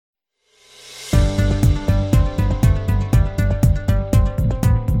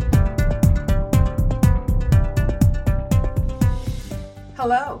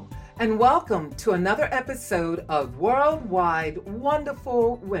and welcome to another episode of Worldwide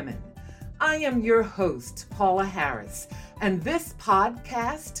Wonderful Women. I am your host, Paula Harris, and this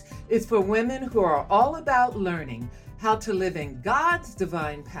podcast is for women who are all about learning how to live in God's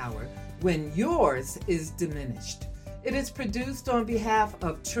divine power when yours is diminished. It is produced on behalf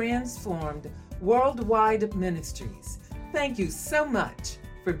of Transformed Worldwide Ministries. Thank you so much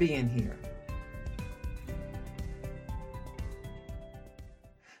for being here.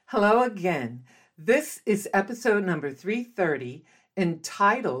 Hello again. This is episode number 330,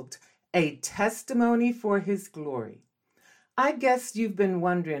 entitled A Testimony for His Glory. I guess you've been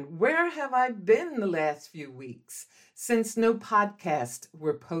wondering, where have I been the last few weeks since no podcasts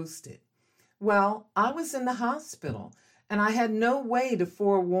were posted? Well, I was in the hospital, and I had no way to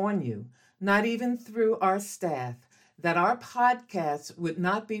forewarn you, not even through our staff, that our podcast would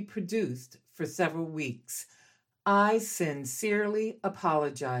not be produced for several weeks. I sincerely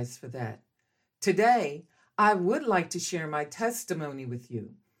apologize for that. Today, I would like to share my testimony with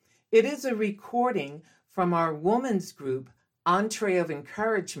you. It is a recording from our women's group, Entree of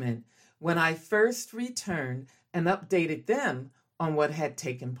Encouragement, when I first returned and updated them on what had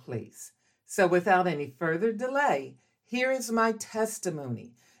taken place. So without any further delay, here is my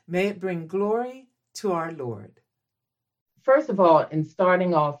testimony. May it bring glory to our Lord. First of all, in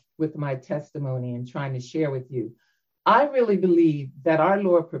starting off with my testimony and trying to share with you, I really believe that our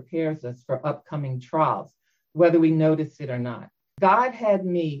Lord prepares us for upcoming trials, whether we notice it or not. God had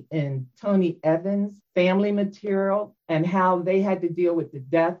me in Tony Evans' family material and how they had to deal with the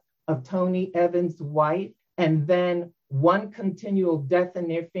death of Tony Evans' wife, and then one continual death in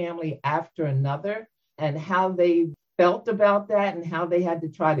their family after another, and how they felt about that and how they had to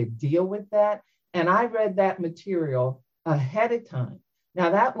try to deal with that. And I read that material ahead of time. Now,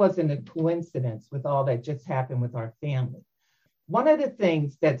 that wasn't a coincidence with all that just happened with our family. One of the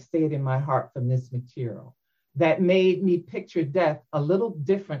things that stayed in my heart from this material that made me picture death a little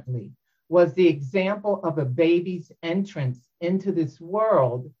differently was the example of a baby's entrance into this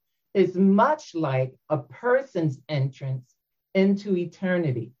world is much like a person's entrance into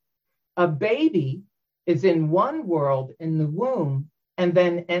eternity. A baby is in one world in the womb and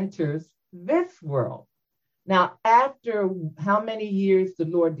then enters this world. Now, after how many years the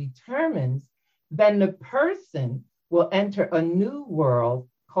Lord determines, then the person will enter a new world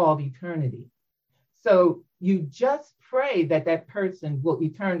called eternity. So you just pray that that person will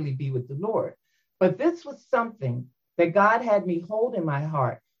eternally be with the Lord. But this was something that God had me hold in my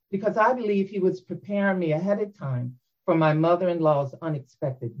heart because I believe he was preparing me ahead of time for my mother-in-law's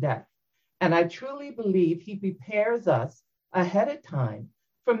unexpected death. And I truly believe he prepares us ahead of time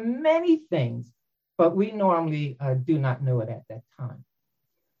for many things, but we normally do not know it at that time.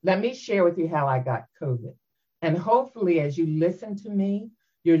 Let me share with you how I got COVID. And hopefully, as you listen to me,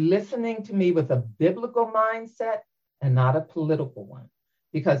 you're listening to me with a biblical mindset and not a political one,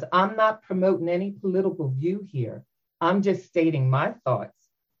 because I'm not promoting any political view here. I'm just stating my thoughts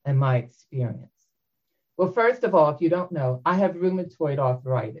and my experience. Well, first of all, if you don't know, I have rheumatoid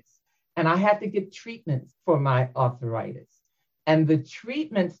arthritis, and I had to get treatments for my arthritis. And the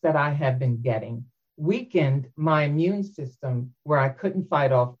treatments that I have been getting weakened my immune system where I couldn't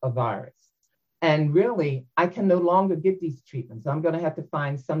fight off a virus. And really, I can no longer get these treatments. I'm going to have to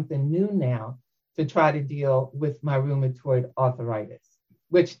find something new now to try to deal with my rheumatoid arthritis,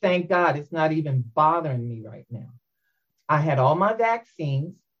 which thank God is not even bothering me right now. I had all my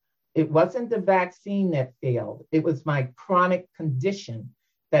vaccines. It wasn't the vaccine that failed. It was my chronic condition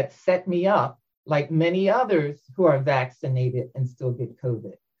that set me up like many others who are vaccinated and still get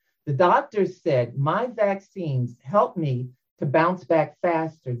COVID. The doctors said my vaccines helped me to bounce back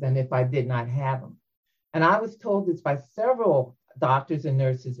faster than if I did not have them. And I was told this by several doctors and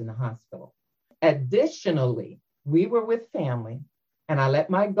nurses in the hospital. Additionally, we were with family, and I let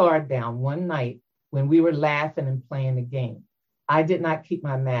my guard down one night when we were laughing and playing a game. I did not keep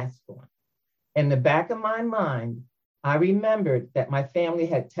my mask on. In the back of my mind, I remembered that my family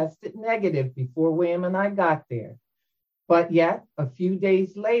had tested negative before William and I got there. But yet, a few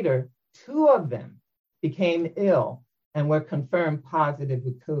days later, 2 of them became ill and were confirmed positive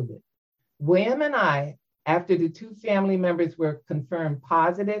with COVID. William and I, after the 2 family members were confirmed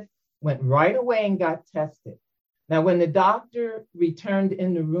positive, went right away and got tested. Now, when the doctor returned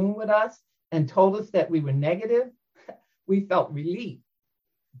in the room with us and told us that we were negative, we felt relief.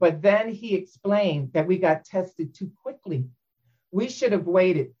 But then he explained that we got tested too quickly. We should have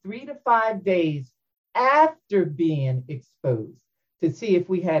waited 3 to 5 days after being exposed to see if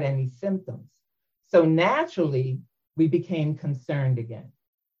we had any symptoms. So naturally, we became concerned again.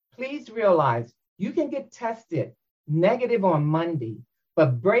 Please realize you can get tested negative on Monday,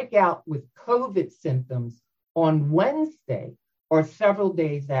 but break out with COVID symptoms on Wednesday or several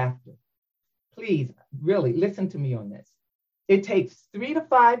days after. Please, really listen to me on this. It takes 3 to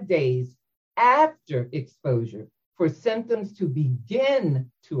 5 days after exposure for symptoms to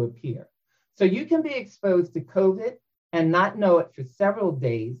begin to appear. So you can be exposed to COVID and not know it for several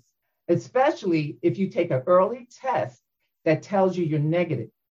days, especially if you take an early test that tells you you're negative.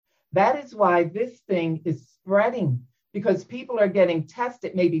 That is why this thing is spreading, because people are getting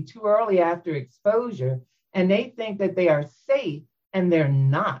tested maybe too early after exposure, and they think that they are safe, and they're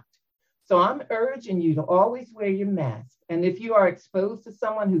not. So I'm urging you to always wear your mask. And if you are exposed to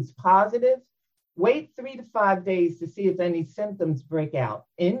someone who's positive, wait 3 to 5 days to see if any symptoms break out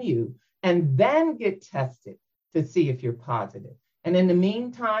in you, and then get tested to see if you're positive. And in the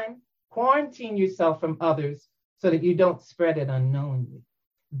meantime, quarantine yourself from others so that you don't spread it unknowingly.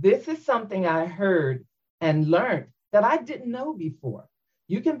 This is something I heard and learned that I didn't know before.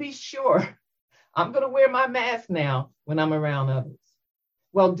 You can be sure I'm going to wear my mask now when I'm around others.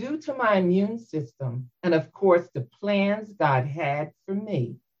 Well, due to my immune system and, of course, the plans God had for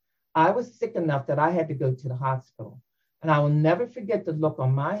me, I was sick enough that I had to go to the hospital. And I will never forget the look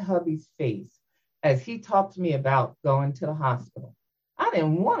on my hubby's face as he talked to me about going to the hospital. I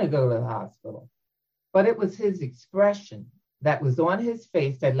didn't want to go to the hospital, but it was his expression that was on his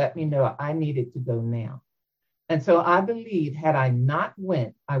face that let me know I needed to go now. And so I believe had I not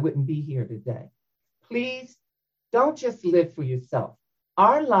went, I wouldn't be here today. Please don't just live for yourself.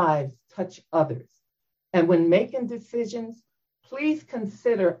 Our lives touch others. And when making decisions, please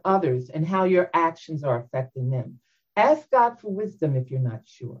consider others and how your actions are affecting them. Ask God for wisdom if you're not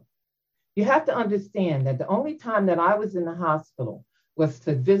sure. You have to understand that the only time that I was in the hospital was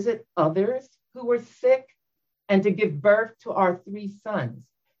to visit others who were sick and to give birth to our 3 sons.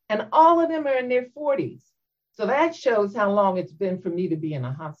 And all of them are in their 40s. So that shows how long it's been for me to be in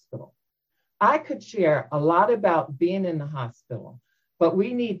a hospital. I could share a lot about being in the hospital, but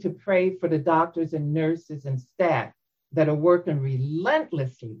we need to pray for the doctors and nurses and staff that are working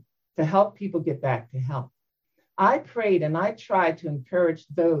relentlessly to help people get back to health. I prayed and I tried to encourage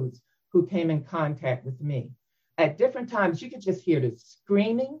those who came in contact with me. At different times, you could just hear the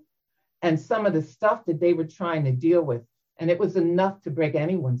screaming and some of the stuff that they were trying to deal with, and it was enough to break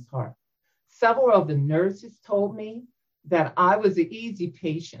anyone's heart. Several of the nurses told me that I was an easy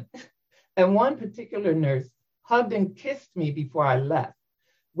patient, and one particular nurse hugged and kissed me before I left.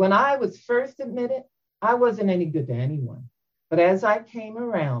 When I was first admitted, I wasn't any good to anyone, but as I came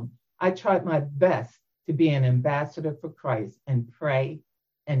around, I tried my best to be an ambassador for Christ and pray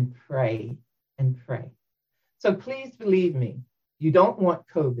and pray and pray. So please believe me, you don't want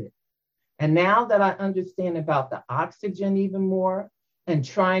COVID. And now that I understand about the oxygen even more and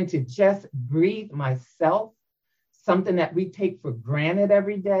trying to just breathe myself, something that we take for granted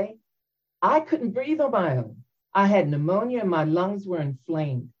every day, I couldn't breathe on my own. I had pneumonia and my lungs were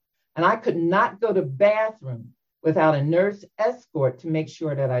inflamed. And I could not go to the bathroom without a nurse escort to make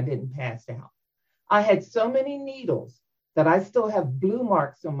sure that I didn't pass out. I had so many needles that I still have blue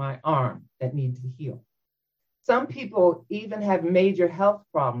marks on my arm that need to heal. Some people even have major health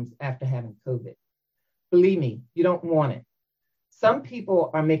problems after having COVID. Believe me, you don't want it. Some people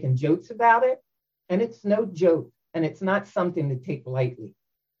are making jokes about it, and it's no joke, and it's not something to take lightly.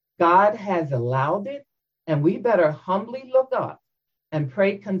 God has allowed it, and we better humbly look up and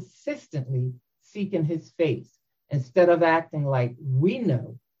pray consistently, seeking his face, instead of acting like we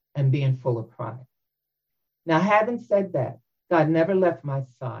know and being full of pride. Now, having said that, God never left my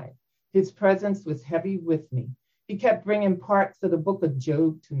side. His presence was heavy with me. He kept bringing parts of the book of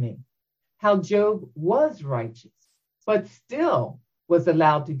Job to me, how Job was righteous, but still was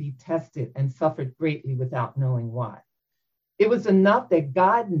allowed to be tested and suffered greatly without knowing why. It was enough that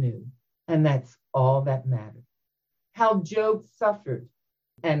God knew, and that's all that mattered. How Job suffered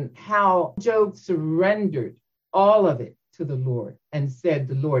and how Job surrendered all of it to the Lord and said,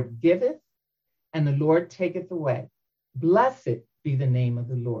 the Lord giveth and the Lord taketh away. Blessed be the name of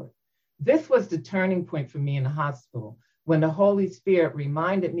the Lord. This was the turning point for me in the hospital when the Holy Spirit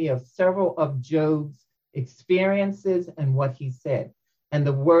reminded me of several of Job's experiences and what he said, and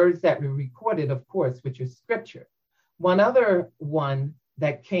the words that were recorded, of course, which is scripture. One other one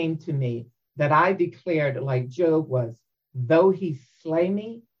that came to me that I declared like Job was, though he slay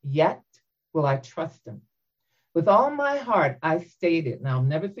me, yet will I trust him. With all my heart, I stated, and I'll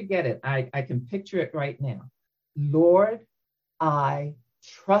never forget it, I can picture it right now. Lord, I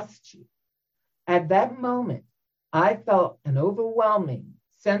trust you. At that moment, I felt an overwhelming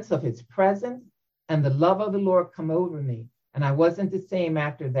sense of his presence and the love of the Lord come over me. And I wasn't the same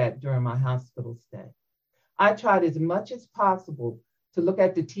after that during my hospital stay. I tried as much as possible to look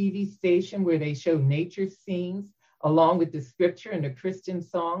at the TV station where they show nature scenes along with the scripture and the Christian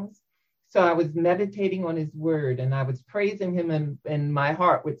songs. So I was meditating on his word and I was praising him in my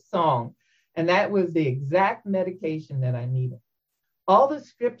heart with song. And that was the exact medication that I needed. All the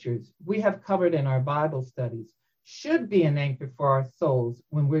scriptures we have covered in our Bible studies should be an anchor for our souls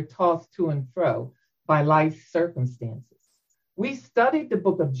when we're tossed to and fro by life's circumstances. We studied the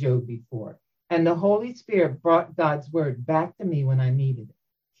book of Job before, and the Holy Spirit brought God's word back to me when I needed it.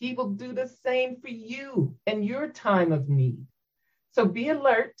 He will do the same for you in your time of need. So be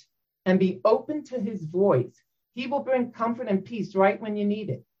alert and be open to his voice. He will bring comfort and peace right when you need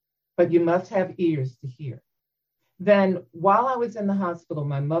it, but you must have ears to hear. Then, while I was in the hospital,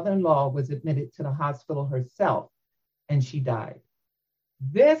 my mother-in-law was admitted to the hospital herself, and she died.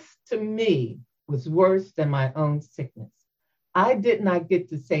 This, to me, was worse than my own sickness. I did not get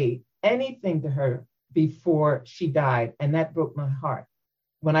to say anything to her before she died, and that broke my heart.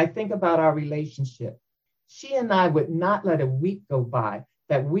 When I think about our relationship, she and I would not let a week go by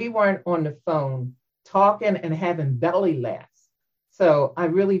that we weren't on the phone talking and having belly laughs. So I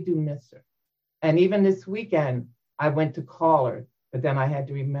really do miss her. And even this weekend, I went to call her, but then I had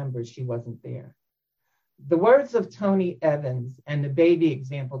to remember she wasn't there. The words of Tony Evans and the baby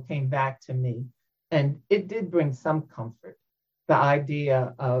example came back to me, and it did bring some comfort, the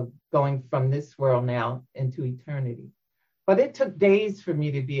idea of going from this world now into eternity. But it took days for me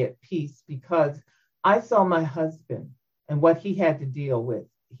to be at peace because I saw my husband and what he had to deal with.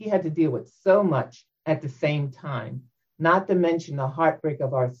 He had to deal with so much at the same time, not to mention the heartbreak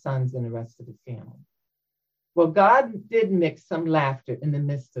of our sons and the rest of the family. Well, God did mix some laughter in the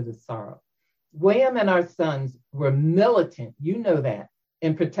midst of the sorrow. William and our sons were militant, you know that,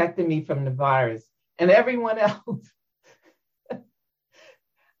 in protecting me from the virus and everyone else.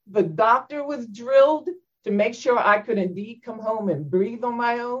 The doctor was drilled to make sure I could indeed come home and breathe on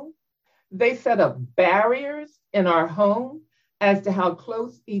my own. They set up barriers in our home as to how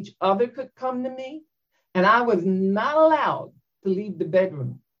close each other could come to me. And I was not allowed to leave the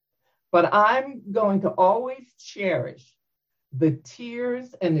bedroom. But I'm going to always cherish the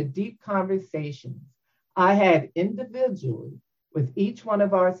tears and the deep conversations I had individually with each one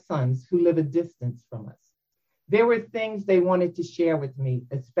of our sons who live a distance from us. There were things they wanted to share with me,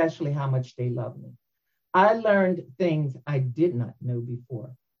 especially how much they love me. I learned things I did not know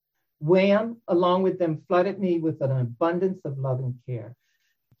before. William, along with them, flooded me with an abundance of love and care.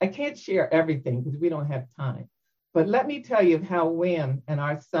 I can't share everything because we don't have time, but let me tell you how William and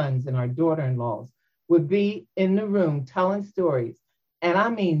our sons and our daughter-in-laws would be in the room telling stories, and I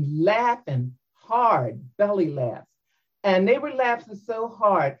mean laughing hard, belly laughs. And they were laughing so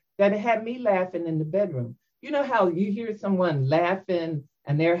hard that it had me laughing in the bedroom. You know how you hear someone laughing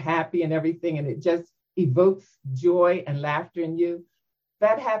and they're happy and everything, and it just evokes joy and laughter in you?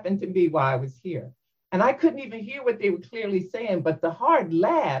 That happened to me while I was here. And I couldn't even hear what they were clearly saying, but the hard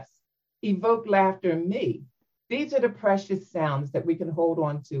laughs evoke laughter in me. These are the precious sounds that we can hold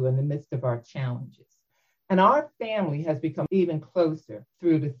on to in the midst of our challenges. And our family has become even closer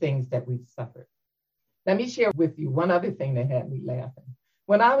through the things that we've suffered. Let me share with you one other thing that had me laughing.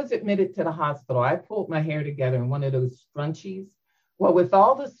 When I was admitted to the hospital, I pulled my hair together in one of those scrunchies. Well, with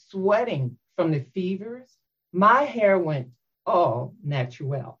all the sweating from the fevers, my hair went all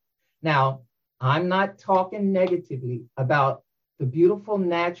natural. Now, I'm not talking negatively about the beautiful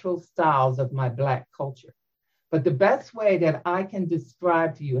natural styles of my Black culture, but the best way that I can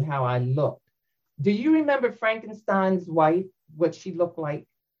describe to you how I looked. Do you remember Frankenstein's wife, what she looked like?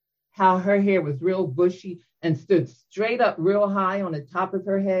 How her hair was real bushy and stood straight up real high on the top of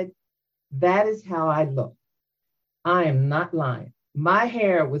her head? That is how I looked. I am not lying. My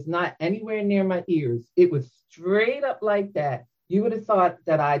hair was not anywhere near my ears. It was straight up like that. You would have thought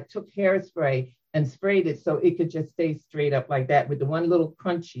that I took hairspray and sprayed it so it could just stay straight up like that with the one little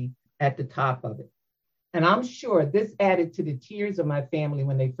crunchy at the top of it. And I'm sure this added to the tears of my family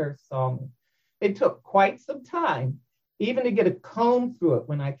when they first saw me. It took quite some time even to get a comb through it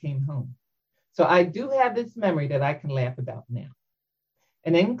when I came home. So I do have this memory that I can laugh about now.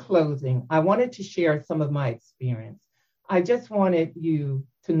 And in closing, I wanted to share some of my experience. I just wanted you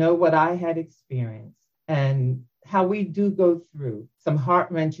to know what I had experienced and how we do go through some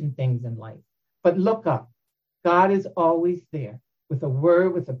heart-wrenching things in life. But look up. God is always there with a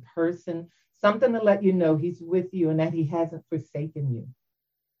word, with a person, something to let you know he's with you and that he hasn't forsaken you.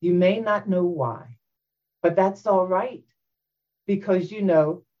 You may not know why, but that's all right because you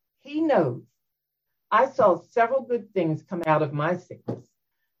know he knows. I saw several good things come out of my sickness,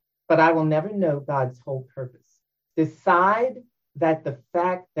 but I will never know God's whole purpose. Decide that the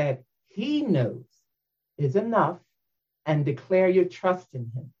fact that he knows is enough and declare your trust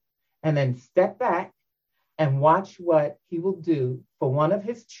in him. And then step back and watch what he will do for one of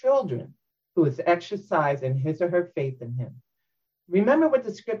his children who is exercising his or her faith in him. Remember what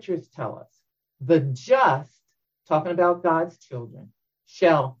the scriptures tell us. The just, talking about God's children,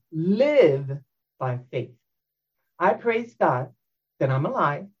 shall live by faith. I praise God that I'm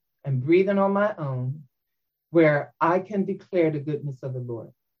alive and breathing on my own, where I can declare the goodness of the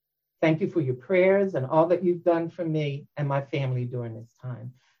Lord. Thank you for your prayers and all that you've done for me and my family during this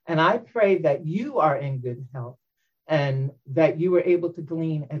time. And I pray that you are in good health and that you were able to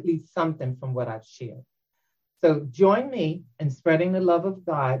glean at least something from what I've shared. So join me in spreading the love of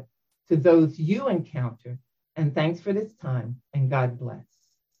God to those you encounter. And thanks for this time, and God bless.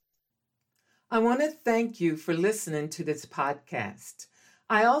 I want to thank you for listening to this podcast.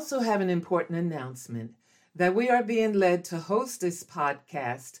 I also have an important announcement that we are being led to host this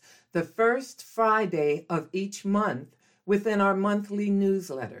podcast the first Friday of each month within our monthly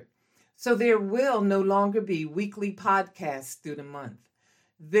newsletter. So there will no longer be weekly podcasts through the month.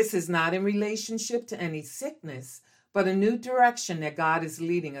 This is not in relationship to any sickness, but a new direction that God is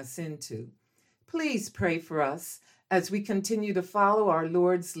leading us into. Please pray for us as we continue to follow our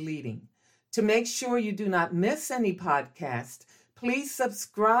Lord's leading. To make sure you do not miss any podcast, please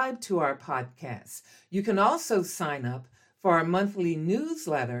subscribe to our podcast. You can also sign up for our monthly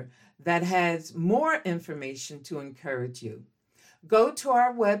newsletter that has more information to encourage you. Go to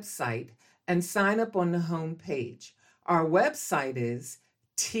our website and sign up on the home page. Our website is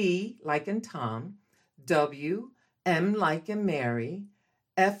T like in Tom, W, M like in Mary,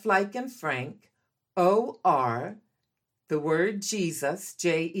 F like in Frank, O-R, the word Jesus,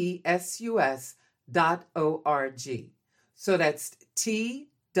 JESUS.org. So that's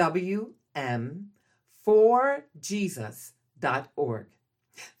TWM4Jesus.org.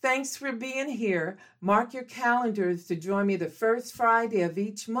 Thanks for being here. Mark your calendars to join me the first Friday of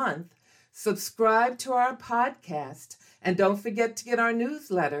each month. Subscribe to our podcast, and don't forget to get our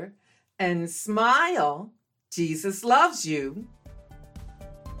newsletter. And smile. Jesus loves you.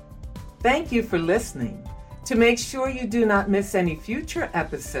 Thank you for listening. To make sure you do not miss any future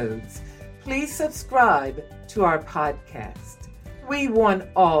episodes, please subscribe to our podcast. We want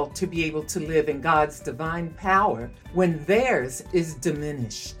all to be able to live in God's divine power when theirs is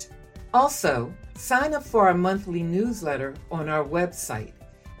diminished. Also, sign up for our monthly newsletter on our website,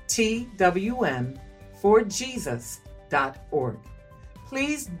 TWM4Jesus.org.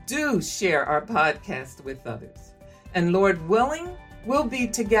 Please do share our podcast with others. And Lord willing, we'll be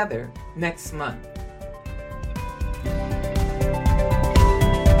together next month.